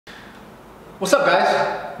What's up,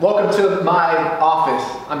 guys? Welcome to my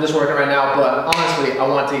office. I'm just working right now, but honestly, I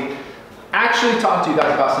want to actually talk to you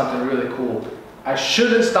guys about something really cool. I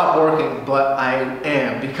shouldn't stop working, but I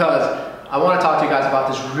am, because I want to talk to you guys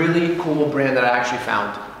about this really cool brand that I actually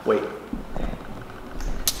found. Wait.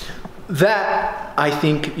 That I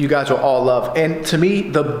think you guys will all love. And to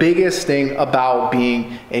me, the biggest thing about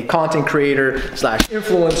being a content creator slash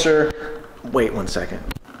influencer, wait one second.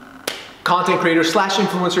 Content creator slash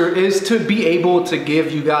influencer is to be able to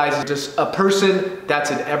give you guys, just a person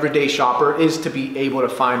that's an everyday shopper, is to be able to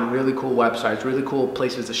find really cool websites, really cool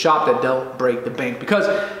places to shop that don't break the bank. Because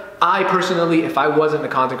I personally, if I wasn't a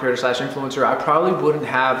content creator slash influencer, I probably wouldn't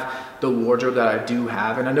have the wardrobe that I do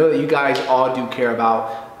have. And I know that you guys all do care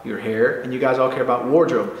about your hair and you guys all care about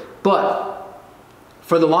wardrobe. But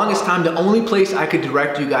for the longest time, the only place I could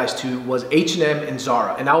direct you guys to was H&M and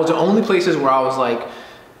Zara. And that was the only places where I was like,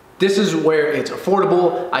 this is where it's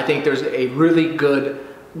affordable. I think there's a really good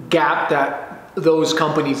gap that those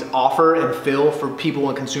companies offer and fill for people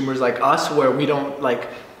and consumers like us, where we don't like,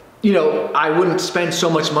 you know, I wouldn't spend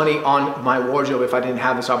so much money on my wardrobe if I didn't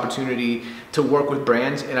have this opportunity to work with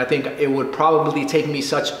brands. And I think it would probably take me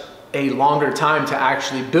such a longer time to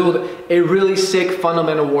actually build a really sick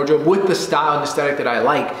fundamental wardrobe with the style and aesthetic that I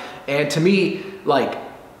like. And to me, like,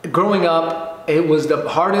 growing up, it was the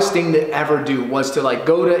hardest thing to ever do, was to like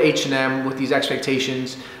go to H&M with these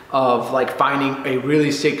expectations of like finding a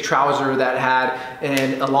really sick trouser that had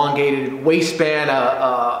an elongated waistband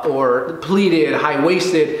or pleated,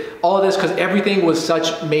 high-waisted, all this, because everything was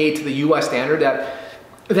such made to the US standard that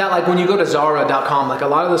like when you go to Zara.com, like a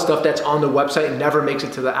lot of the stuff that's on the website never makes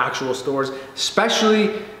it to the actual stores,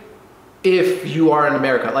 especially if you are in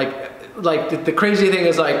America. Like the crazy thing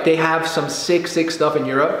is, like, they have some sick stuff in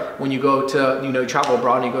Europe when you go to, you know, travel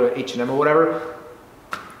abroad and you go to H&M or whatever.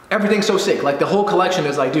 Everything's so sick. Like the whole collection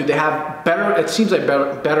is like, dude, they have better, it seems like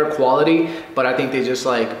better quality, but I think they just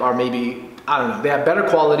like are maybe, I don't know, they have better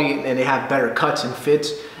quality and they have better cuts and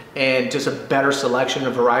fits and just a better selection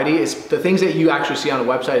and variety. It's the things that you actually see on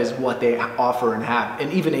the website is what they offer and have,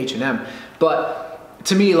 and even H&M. But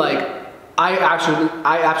to me, like, I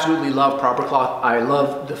absolutely love proper cloth. I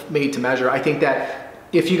love the made to measure. I think that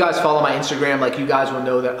if you guys follow my Instagram, like, you guys will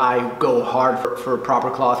know that I go hard for proper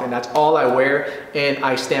cloth, and that's all I wear. And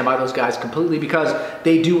I stand by those guys completely, because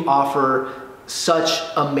they do offer such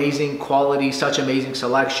amazing quality, such amazing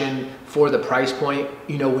selection for the price point.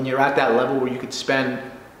 You know, when you're at that level where you could spend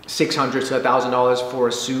 $600 to $1,000 for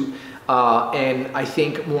a suit. And I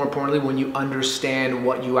think more importantly, when you understand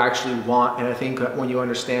what you actually want, and I think when you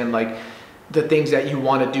understand like the things that you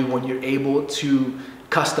want to do, when you're able to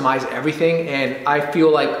customize everything. And I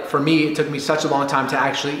feel like for me, it took me such a long time to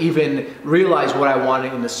actually even realize what I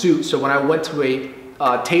wanted in a suit. So when I went to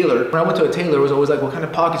a tailor, it was always like, what kind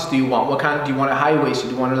of pockets do you want? What kind, do you want a high waist? Do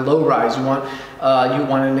you want a low rise? You want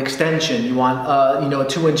an extension? You want, you know, a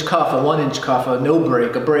 2-inch cuff, a 1-inch cuff, a no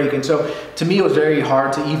break, a break. And so to me, it was very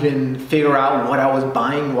hard to even figure out what I was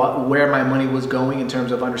buying, where my money was going in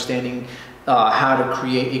terms of understanding how to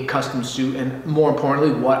create a custom suit, and more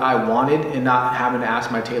importantly, what I wanted, and not having to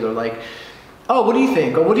ask my tailor like, oh, what do you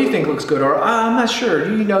think? Or what do you think looks good? Or I'm not sure.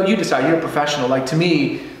 You know, you decide. You're a professional. Like, to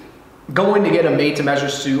me, going to get a made-to-measure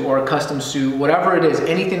suit or a custom suit, whatever it is,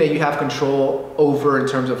 anything that you have control over in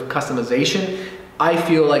terms of customization, I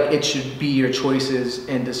feel like it should be your choices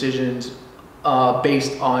and decisions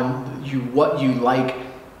based on what you like,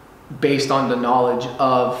 based on the knowledge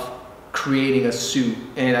of creating a suit.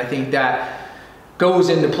 And I think that goes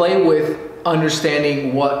into play with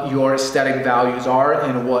understanding what your aesthetic values are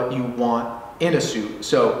and what you want in a suit.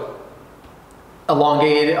 So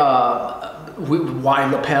elongated,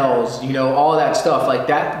 wide lapels, you know, all that stuff, like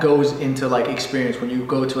that goes into like experience when you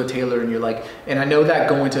go to a tailor and you're like, and I know that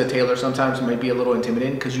going to a tailor sometimes might be a little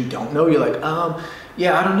intimidating because you don't know. You're like,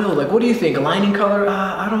 yeah, I don't know. Like, what do you think? A lining color?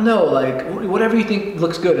 I don't know. Like, whatever you think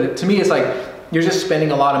looks good. And to me, it's like, you're just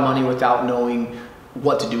spending a lot of money without knowing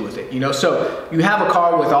what to do with it, you know? So you have a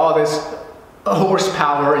car with all this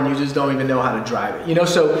horsepower and you just don't even know how to drive it, you know?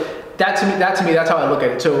 So that to me, that's how I look at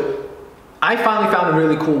it. So I finally found a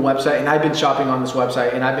really cool website, and I've been shopping on this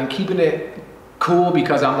website, and I've been keeping it cool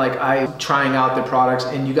because I'm trying out the products,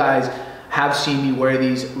 and you guys have seen me wear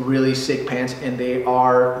these really sick pants, and they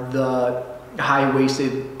are the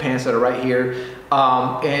high-waisted pants that are right here.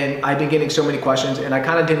 And I've been getting so many questions, and I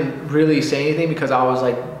kind of didn't really say anything because I was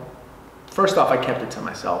like, first off, I kept it to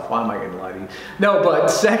myself. Why am I gonna lie to you? No, but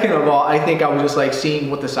second of all, I think I was just like seeing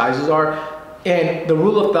what the sizes are. And the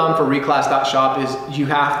rule of thumb for Reclass.shop is you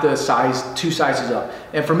have to size 2 sizes up.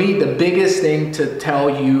 And for me, the biggest thing to tell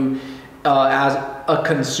you as a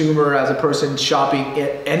consumer, as a person shopping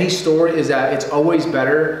at any store, is that it's always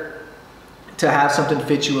better to have something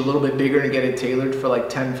fit you a little bit bigger and get it tailored for like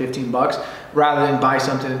 10, 15 bucks rather than buy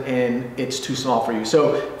something and it's too small for you.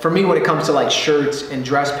 So for me, when it comes to like shirts and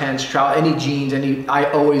dress pants, any jeans,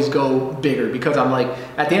 I always go bigger because I'm like,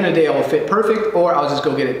 at the end of the day, it will fit perfect, or I'll just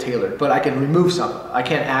go get it tailored, but I can remove some. I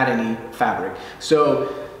can't add any fabric.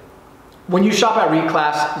 So when you shop at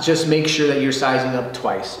Reclass, just make sure that you're sizing up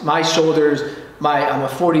twice. My shoulders, I'm a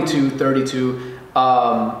 42, 32,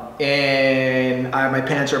 and my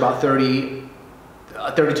pants are about 32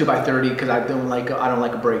 by 30 because I don't like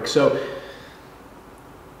a break. So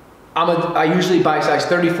I usually buy size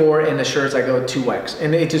 34, and the shirts I go 2X,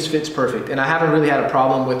 and it just fits perfect. And I haven't really had a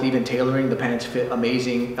problem with even tailoring. The pants fit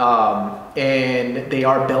amazing, and they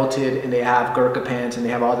are belted, and they have Gurkha pants, and they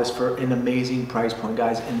have all this for an amazing price point,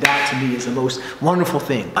 guys. And that to me is the most wonderful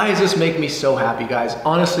thing. Why does this make me so happy, guys?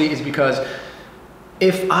 Honestly, it's because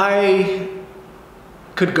if I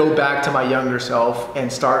could go back to my younger self and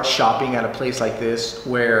start shopping at a place like this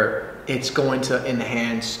where it's going to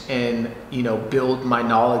enhance and, you know, build my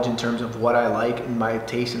knowledge in terms of what I like and my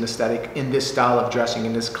taste and aesthetic in this style of dressing,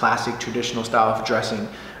 in this classic traditional style of dressing,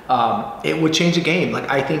 it would change the game. Like,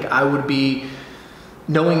 I think I would be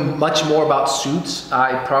knowing much more about suits.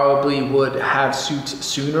 I probably would have suits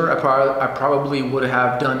sooner. I probably would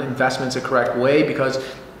have done investments the correct way, because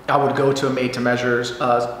I would go to a made-to-measure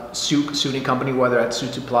suiting company, whether that's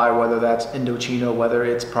Suit Supply, whether that's Indochino, whether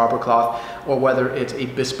it's Proper Cloth, or whether it's a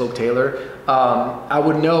bespoke tailor. I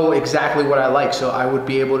would know exactly what I like, so I would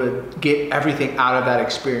be able to get everything out of that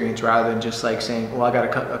experience rather than just like saying, well, I got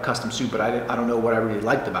a custom suit, but I don't know what I really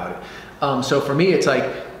liked about it. So for me, it's like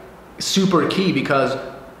super key, because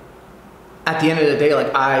at the end of the day,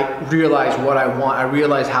 like, I realize what I want. I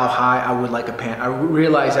realize how high I would like a pant. I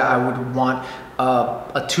realize that I would want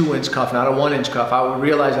a 2-inch cuff, not a 1-inch cuff. I would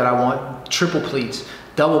realize that I want triple pleats,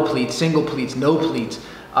 double pleats, single pleats, no pleats,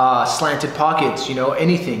 slanted pockets, you know,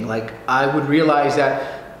 anything. Like, I would realize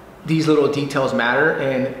that these little details matter,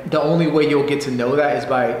 and the only way you'll get to know that is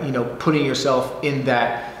by, you know, putting yourself in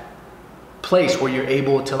that place where you're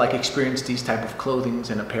able to like experience these type of clothings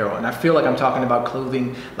and apparel. And I feel like I'm talking about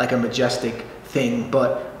clothing like a majestic thing,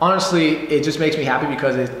 but honestly, it just makes me happy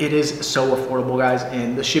because it is so affordable, guys.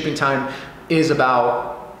 And the shipping time is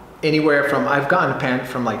about anywhere from, I've gotten a pant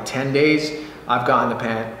from like 10 days. I've gotten a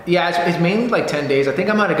pant, yeah, it's mainly like 10 days. I think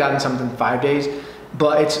I might've gotten something 5 days,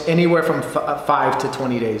 but it's anywhere from 5 to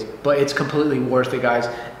 20 days, but it's completely worth it, guys.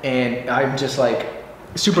 And I'm just like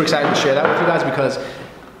super excited to share that with you guys, because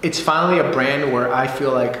it's finally a brand where I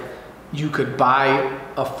feel like you could buy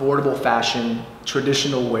affordable fashion,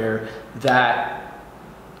 traditional wear that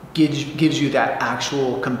gives you that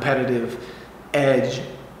actual competitive edge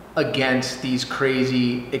against these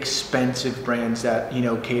crazy expensive brands that, you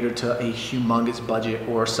know, cater to a humongous budget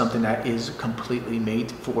or something that is completely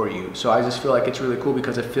made for you. So I just feel like it's really cool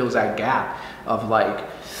because it fills that gap of like,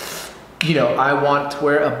 you know, I want to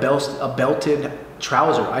wear a belted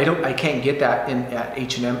trouser. I can't get that at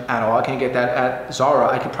H&M at all. I can't get that at Zara.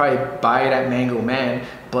 I could probably buy it at Mango Man,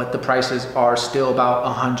 but the prices are still about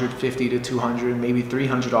 $150 to $200, maybe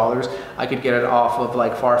 $300. I could get it off of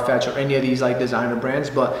like Farfetch or any of these like designer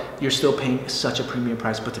brands, but you're still paying such a premium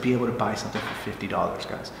price. But to be able to buy something for $50,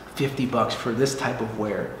 guys, 50 bucks for this type of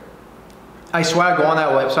wear, I swear I go on that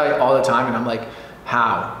website all the time and I'm like,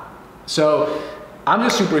 how? So I'm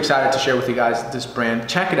just super excited to share with you guys this brand.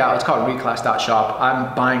 Check it out. It's called Reclass.shop.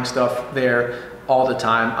 I'm buying stuff there all the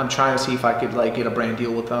time. I'm trying to see if I could like get a brand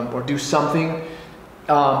deal with them or do something,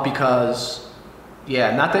 because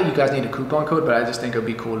yeah, not that you guys need a coupon code, but I just think it'd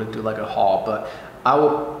be cool to do like a haul. But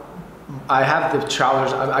I have the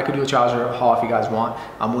trousers. I could do a trouser haul if you guys want.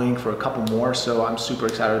 I'm waiting for a couple more, so I'm super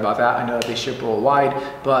excited about that. I know that they ship worldwide,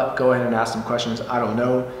 but go ahead and ask some questions. I don't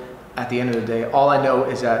know. At the end of the day, all I know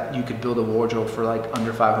is that you could build a wardrobe for like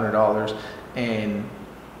under $500 and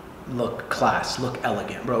look class, look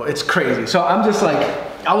elegant, bro. It's crazy. So I'm just like,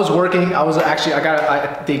 I was working.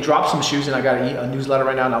 They dropped some shoes and I got a newsletter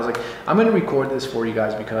right now, and I was like, I'm gonna record this for you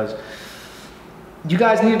guys because you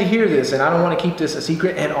guys needed to hear this, and I don't want to keep this a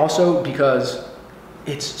secret, and also because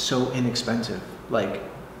it's so inexpensive. Like,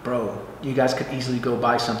 bro, you guys could easily go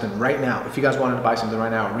buy something right now. If you guys wanted to buy something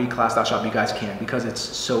right now on Reclass.shop, you guys can, because it's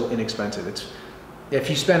so inexpensive. If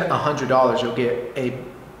you spend $100, you'll get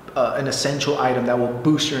an essential item that will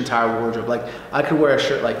boost your entire wardrobe. Like, I could wear a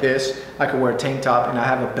shirt like this, I could wear a tank top, and I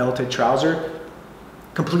have a belted trouser,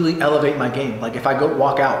 completely elevate my game. Like, if I go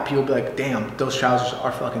walk out, people be like, damn, those trousers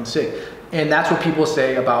are fucking sick. And that's what people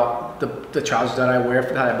say about the trousers that I wear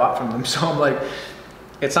that I bought from them. So I'm like,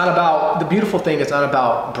 it's not about, the beautiful thing, it's not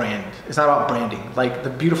about brand. It's not about branding. Like the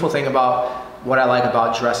beautiful thing about what I like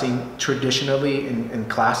about dressing traditionally and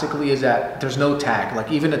classically is that there's no tag.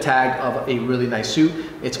 Like even a tag of a really nice suit,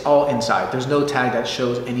 it's all inside. There's no tag that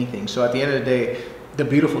shows anything. So at the end of the day, the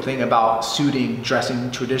beautiful thing about suiting,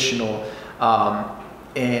 dressing traditional,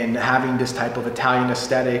 and having this type of Italian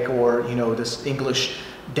aesthetic, or you know, this English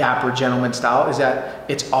dapper gentleman style, is that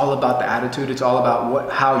it's all about the attitude. It's all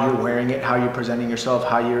about how you're wearing it, how you're presenting yourself,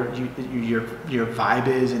 how your vibe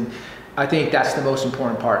is. And I think that's the most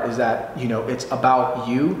important part, is that, you know, it's about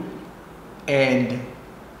you, and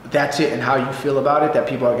that's it, and how you feel about it, that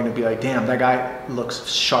people are going to be like, damn, that guy looks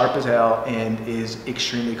sharp as hell and is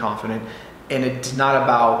extremely confident. And it's not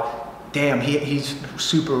about, damn, he's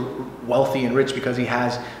super wealthy and rich because he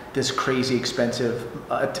has this crazy expensive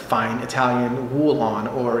fine Italian wool on,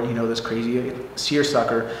 or you know, this crazy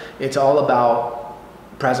seersucker. It's all about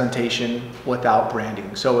presentation without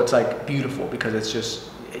branding. So it's like beautiful because it's just,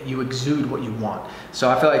 you exude what you want. So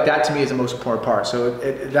I feel like that to me is the most important part. So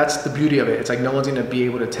that's the beauty of it. It's like no one's gonna be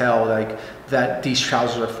able to tell like that these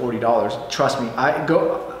trousers are $40. Trust me,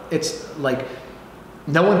 it's like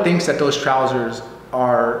no one thinks that those trousers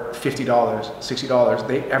are $50,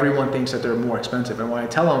 $60. Everyone thinks that they're more expensive. And when I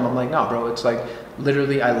tell them, I'm like, no, bro, it's like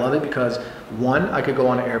literally, I love it because one, I could go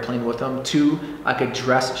on an airplane with them. Two, I could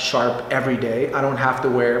dress sharp every day. I don't have to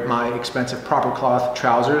wear my expensive proper cloth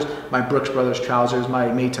trousers, my Brooks Brothers trousers,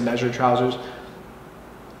 my made to measure trousers.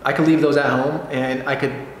 I could leave those at home and I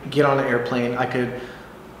could get on an airplane. I could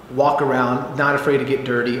walk around, not afraid to get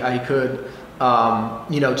dirty. I could,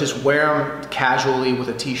 you know, just wear them casually with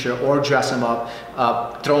a t-shirt or dress them up,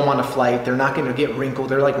 throw them on a flight. They're not gonna get wrinkled.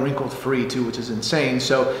 They're like wrinkled free too, which is insane.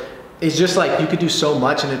 So it's just like, you could do so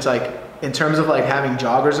much. And it's like, in terms of like having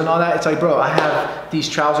joggers and all that, it's like, bro, I have these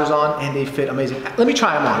trousers on and they fit amazing. Let me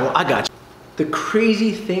try them on. Well, I got you. The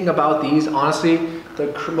crazy thing about these, honestly,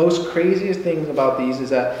 the most craziest thing about these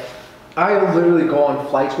is that I literally go on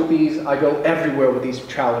flights with these. I go everywhere with these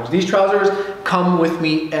trousers. These trousers come with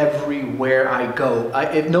me everywhere I go.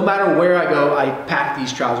 No matter where I go, I pack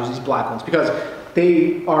these trousers, these black ones, because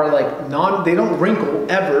they are like they don't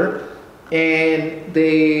wrinkle ever, and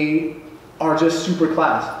they are just super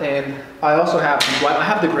class. And I also have I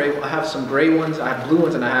have some gray ones, I have blue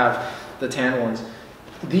ones, and I have the tan ones.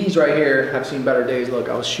 These right here have seen better days. Look,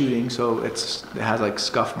 I was shooting, so it has like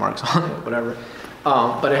scuff marks on it, whatever.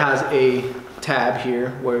 But it has a tab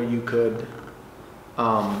here where you could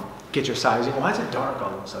get your sizing. Why is it dark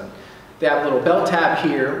all of a sudden? They have a little belt tab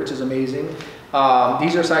here, which is amazing.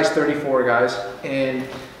 These are size 34, guys, and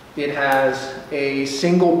it has a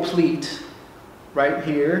single pleat right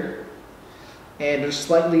here, and they're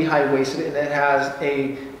slightly high-waisted, and it has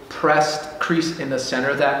a pressed crease in the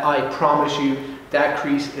center that I promise you, that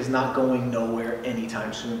crease is not going nowhere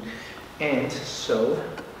anytime soon. And so,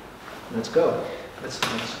 let's go.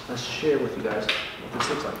 Let's share with you guys what this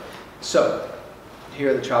looks like. So,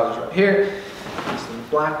 here are the trousers right here. These are the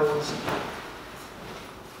black ones.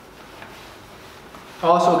 I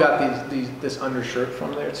also got this undershirt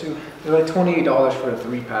from there too. They're like $28 for a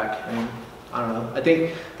 3-pack, and I don't know. I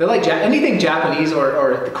think they're like anything Japanese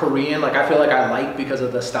or Korean. Like I feel like I like because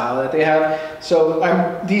of the style that they have. So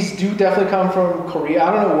these do definitely come from Korea.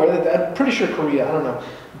 I don't know where. I'm pretty sure Korea. I don't know,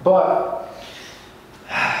 but.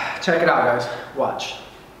 Check it out, guys. Watch.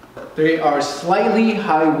 They are slightly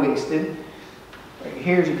high-waisted. Right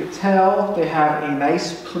here, as you can tell, they have a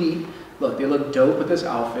nice pleat. Look, they look dope with this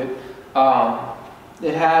outfit.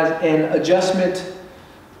 It has an adjustment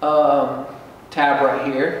tab right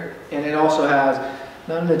here, and it also has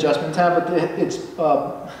not an adjustment tab, but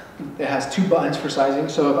it has 2 buttons for sizing.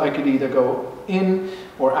 So if I could either go in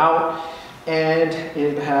or out, and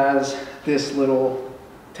it has this little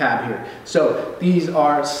tab here. So these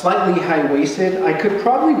are slightly high-waisted. I could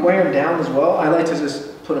probably wear them down as well. I like to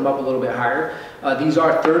just put them up a little bit higher. These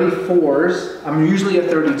are 34s. I'm usually at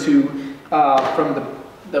 32.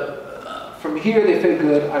 From here they fit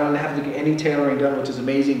good. I don't have to get any tailoring done, which is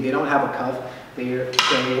amazing. They don't have a cuff. They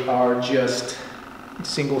are just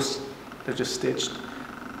singles. They're just stitched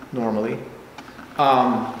normally.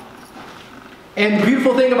 And the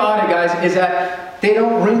beautiful thing about it, guys, is that they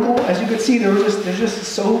don't wrinkle. As you can see, they're just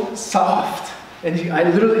so soft. And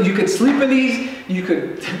you could sleep in these. You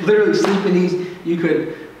could literally sleep in these. You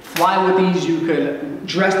could fly with these. You could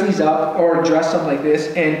dress these up or dress them like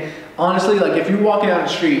this. And honestly, like if you're walking down the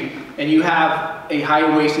street and you have a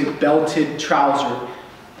high-waisted belted trouser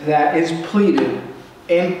that is pleated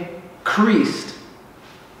and creased,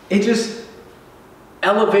 it just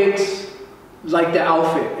elevates like the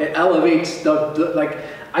outfit. It elevates like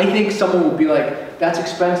I think someone would be like, that's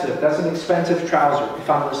expensive. That's an expensive trouser if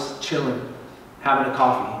I'm just chilling, having a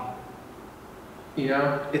coffee. You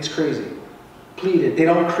know, it's crazy. Pleated, they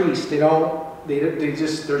don't crease, they're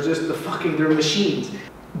just the fucking, they're machines.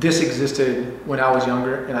 This existed when I was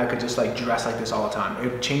younger and I could just like dress like this all the time.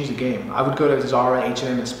 It changed the game. I would go to Zara,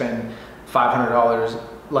 H&M and spend $500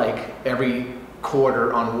 like every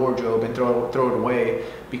quarter on wardrobe and throw it away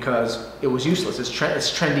because it was useless. It's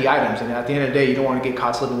trendy items, and at the end of the day, you don't want to get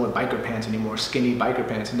caught slipping with biker pants anymore, skinny biker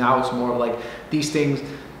pants. Now it's more of like these things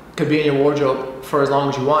could be in your wardrobe for as long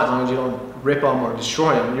as you want, as long as you don't rip them or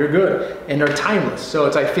destroy them. You're good, and they're timeless. So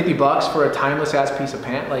it's like 50 bucks for a timeless ass piece of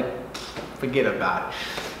pant. Like, forget about it.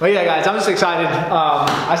 But yeah, guys, I'm just excited.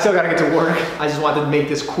 I still gotta get to work. I just wanted to make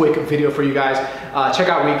this quick video for you guys. Check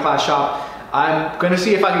out Reclass.shop. I'm gonna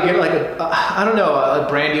see if I could get like I don't know, a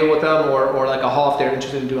brand deal with them or like a haul if they're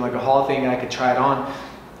interested in doing like a haul thing and I could try it on.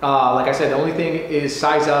 Like I said, the only thing is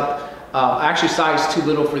size up. I actually size too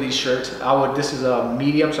little for these shirts. This is a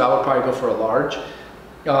medium, so I would probably go for a large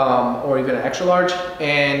or even an extra large.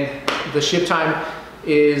 And the ship time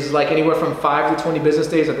is like anywhere from 5 to 20 business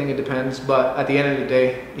days. I think it depends, but at the end of the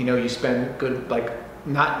day, you know, you spend good, like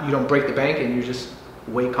you don't break the bank and you just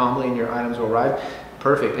wait calmly and your items will arrive.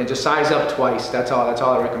 Perfect. And just size up twice. That's all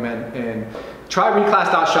I recommend. And try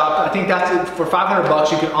Reclass.shop. I think that's it. For 500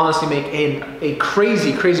 bucks, you can honestly make a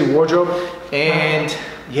crazy wardrobe. And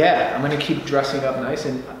yeah, I'm gonna keep dressing up nice,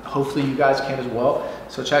 and hopefully you guys can as well.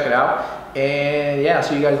 So check it out. And yeah, I'll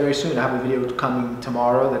see you guys very soon. I have a video coming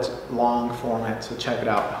tomorrow that's long format, so check it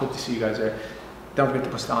out. I hope to see you guys there. Don't forget to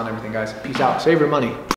post on everything, guys. Peace out. Save your money.